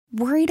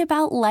Worried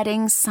about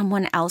letting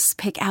someone else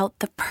pick out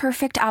the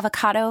perfect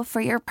avocado for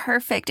your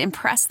perfect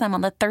impress them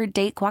on the third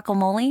date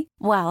guacamole?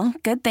 Well,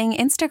 good thing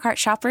Instacart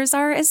shoppers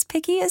are as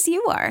picky as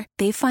you are.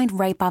 They find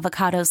ripe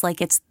avocados like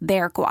it's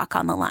their guac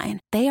on the line.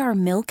 They are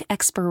milk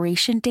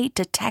expiration date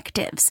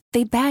detectives.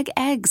 They bag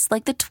eggs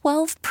like the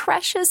 12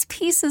 precious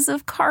pieces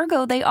of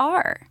cargo they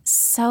are.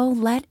 So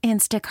let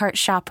Instacart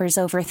shoppers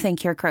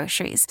overthink your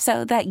groceries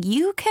so that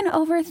you can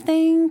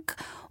overthink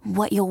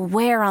what you'll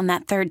wear on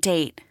that third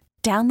date.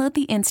 Download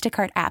the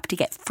Instacart app to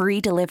get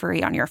free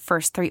delivery on your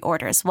first 3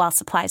 orders while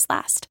supplies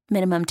last.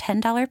 Minimum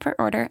 $10 per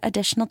order.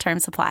 Additional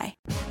terms apply.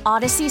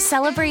 Odyssey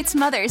celebrates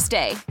Mother's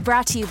Day,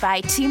 brought to you by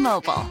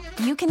T-Mobile.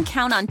 You can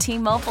count on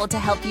T-Mobile to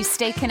help you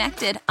stay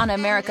connected on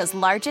America's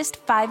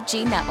largest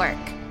 5G network.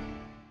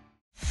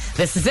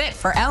 This is it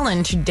for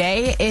Ellen.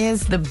 Today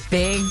is the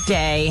big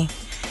day.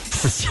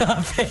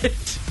 Stop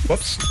it.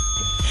 Whoops.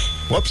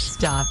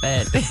 Stop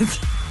it.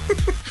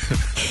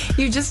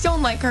 You just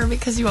don't like her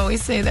because you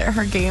always say that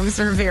her games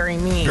are very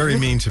mean. Very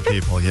mean to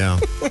people, yeah.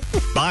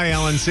 Bye,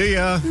 Ellen. See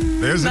ya.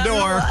 There's the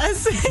door.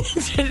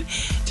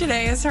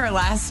 Today is her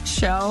last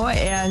show,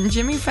 and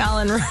Jimmy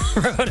Fallon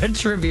wrote a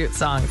tribute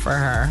song for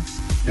her.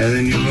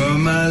 Ellen, you are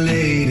my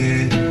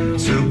lady,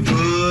 so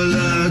pull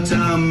out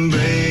Tom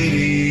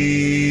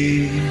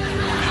Brady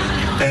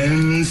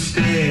and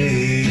stay.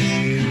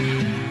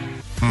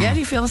 Yeah, do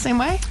you feel the same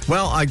way?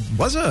 Well, I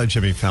was a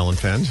Jimmy Fallon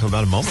fan until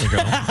about a moment ago.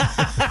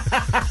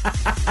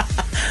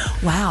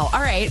 Wow. All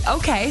right.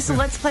 Okay, so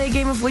let's play a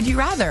game of Would You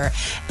Rather.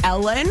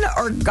 Ellen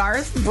or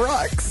Garth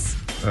Brooks?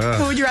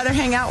 Who would you rather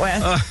hang out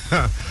with?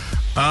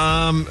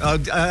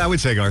 I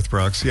would say Garth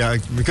Brooks, yeah,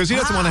 because he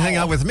doesn't want to hang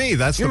out with me.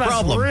 That's the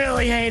problem. You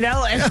really hate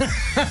Ellen.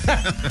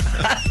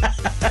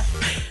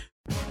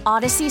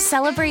 Odyssey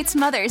celebrates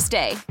Mother's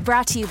Day,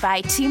 brought to you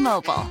by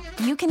T-Mobile.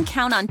 You can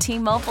count on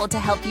T-Mobile to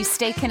help you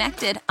stay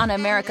connected on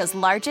America's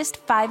largest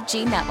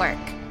 5G network.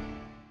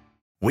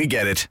 We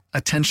get it.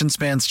 Attention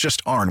spans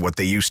just aren't what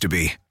they used to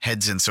be.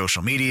 Heads in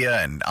social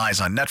media and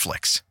eyes on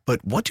Netflix.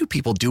 But what do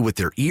people do with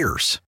their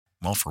ears?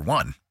 Well, for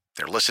one,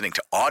 they're listening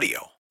to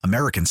audio.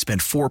 Americans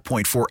spend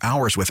 4.4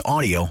 hours with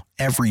audio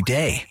every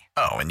day.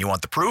 Oh, and you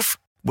want the proof?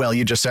 Well,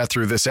 you just sat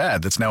through this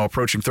ad that's now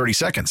approaching 30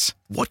 seconds.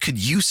 What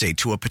could you say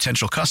to a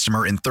potential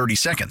customer in 30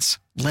 seconds?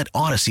 Let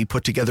Odyssey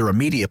put together a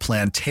media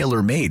plan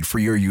tailor-made for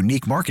your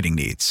unique marketing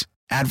needs.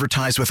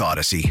 Advertise with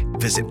Odyssey.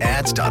 Visit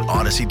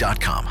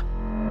ads.odyssey.com.